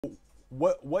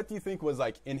what do you think was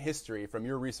like in history from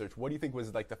your research? What do you think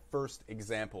was like the first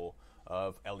example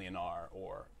of LENR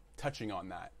or touching on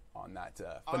that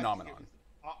phenomenon?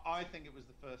 I think it was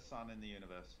the first sun in the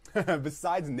universe.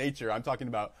 Besides nature, I'm talking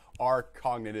about our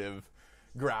cognitive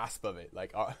grasp of it,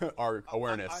 like our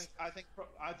awareness. I think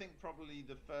probably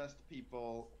the first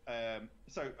people.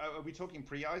 So are we talking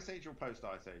pre-ice age or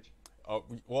post-ice age? Oh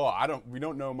well, we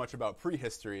don't know much about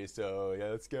prehistory, so yeah,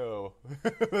 let's go.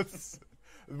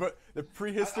 But the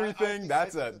prehistory thing,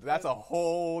 that's a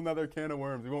whole nother can of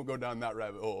worms. We won't go down that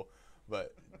rabbit hole,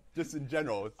 but just in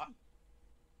general.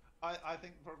 I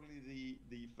think probably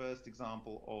the first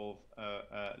example of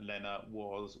LENR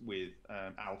was with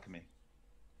alchemy.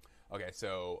 Okay,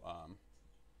 so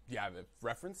do you have a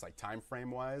reference, like time frame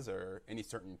wise, or any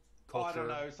certain culture? I don't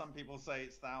know. Some people say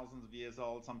it's thousands of years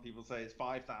old. Some people say it's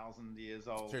 5,000 years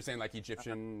old. So you're saying like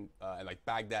Egyptian, like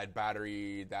Baghdad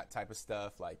battery, that type of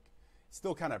stuff, like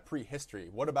still kind of prehistory.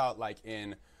 What about like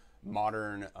in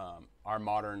modern, our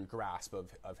modern grasp of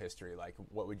history? Like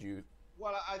what would you...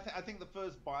 Well, I think the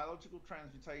first biological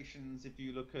transmutations, if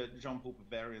you look at Jean-Paul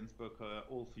Bavarian's book,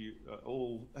 all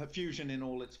fusion in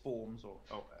all its forms,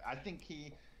 I think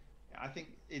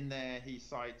in there he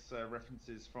cites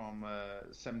references from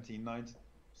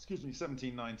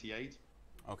 1798.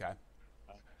 Okay.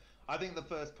 I think the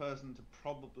first person to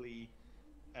probably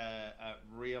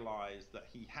realize that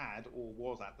he had, or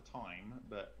was at the time,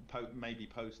 but maybe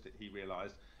post it he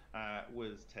realized,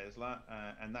 was Tesla,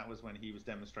 and that was when he was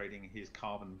demonstrating his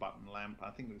carbon button lamp. I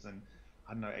think it was in,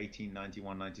 I don't know,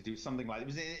 1891, 92, something like it. It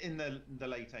was in the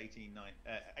late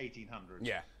 1800s.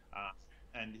 Yeah.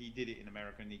 And he did it in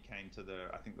America, and he came to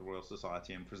the Royal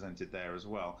Society and presented there as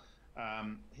well.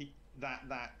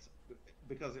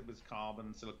 Because it was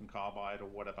carbon, silicon carbide, or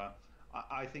whatever.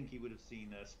 I think he would have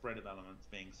seen a spread of elements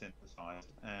being synthesized,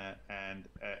 and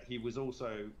he was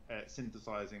also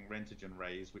synthesizing Röntgen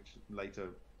rays, which later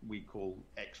we call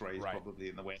X-rays, right, probably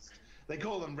in the West. They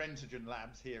call them Röntgen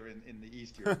labs here in the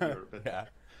East Europe. But, yeah,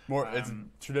 more it's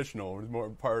traditional. It's more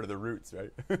part of the roots,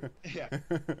 right? Yeah,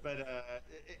 but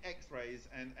X-rays,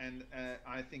 and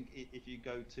I think if you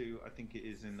go to, I think it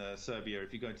is in Serbia,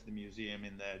 if you go to the museum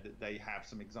in there, they have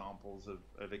some examples of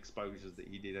exposures that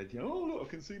he did. Oh, look, I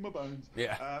can see my bones.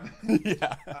 Yeah.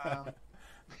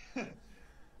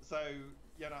 So,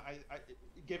 you know, I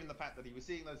given the fact that he was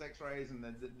seeing those X-rays and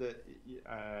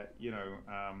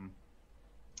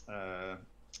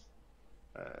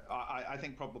I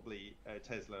think probably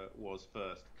Tesla was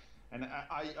first. And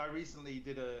I recently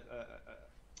did a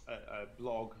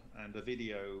blog and a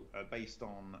video based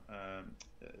on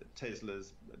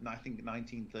Tesla's, I think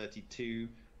 1932,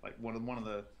 like one of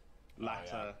the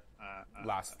latter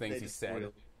last things he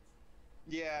said.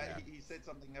 Yeah, he said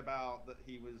something about that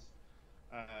he was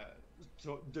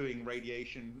doing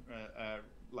radiation,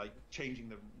 like changing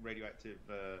the radioactive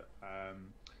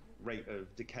rate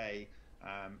of decay,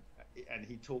 and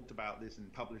he talked about this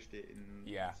and published it in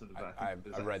sort of, I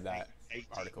read that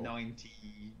article.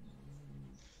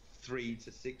 93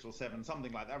 to 6 or 7,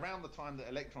 something like that. Around the time that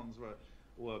electrons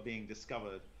were being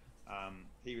discovered,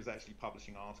 he was actually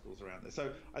publishing articles around this.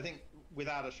 So I think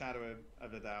without a shadow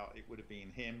of a doubt, it would have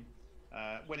been him.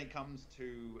 When it comes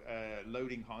to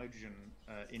loading hydrogen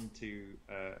into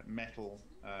metal,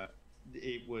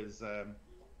 it was a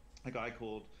guy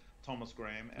called Thomas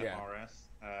Graham, FRS,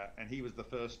 and he was the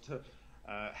first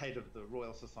head of the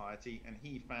Royal Society, and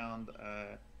he found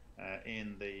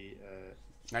in the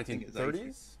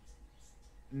 1930s?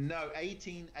 No,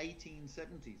 1870s. I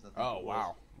think. Oh,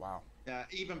 wow.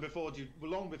 Even before,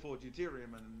 long before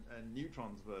deuterium and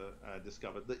neutrons were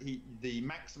discovered, that the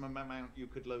maximum amount you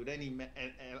could load any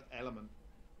element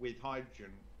with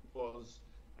hydrogen was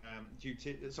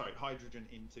hydrogen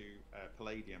into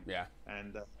palladium. Yeah.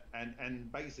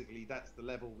 And basically that's the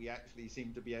level we actually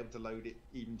seem to be able to load it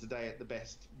even today at the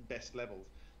best levels.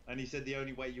 And he said the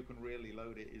only way you can really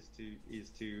load it is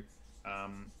to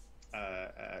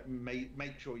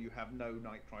make sure you have no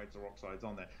nitrides or oxides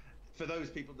on there. For those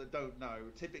people that don't know,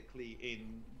 typically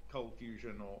in cold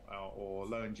fusion or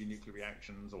low energy nuclear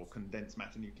reactions or condensed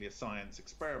matter nuclear science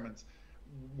experiments,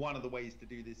 one of the ways to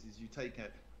do this is you take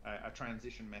a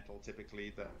transition metal typically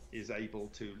that is able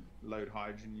to load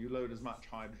hydrogen. You load as much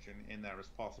hydrogen in there as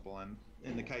possible, and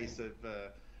in the case of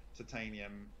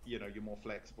titanium, you're more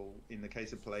flexible. In the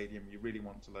case of palladium, you really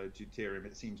want to load deuterium.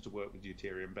 It seems to work with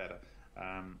deuterium better,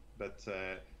 but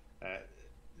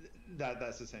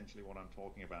that's essentially what I'm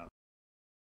talking about.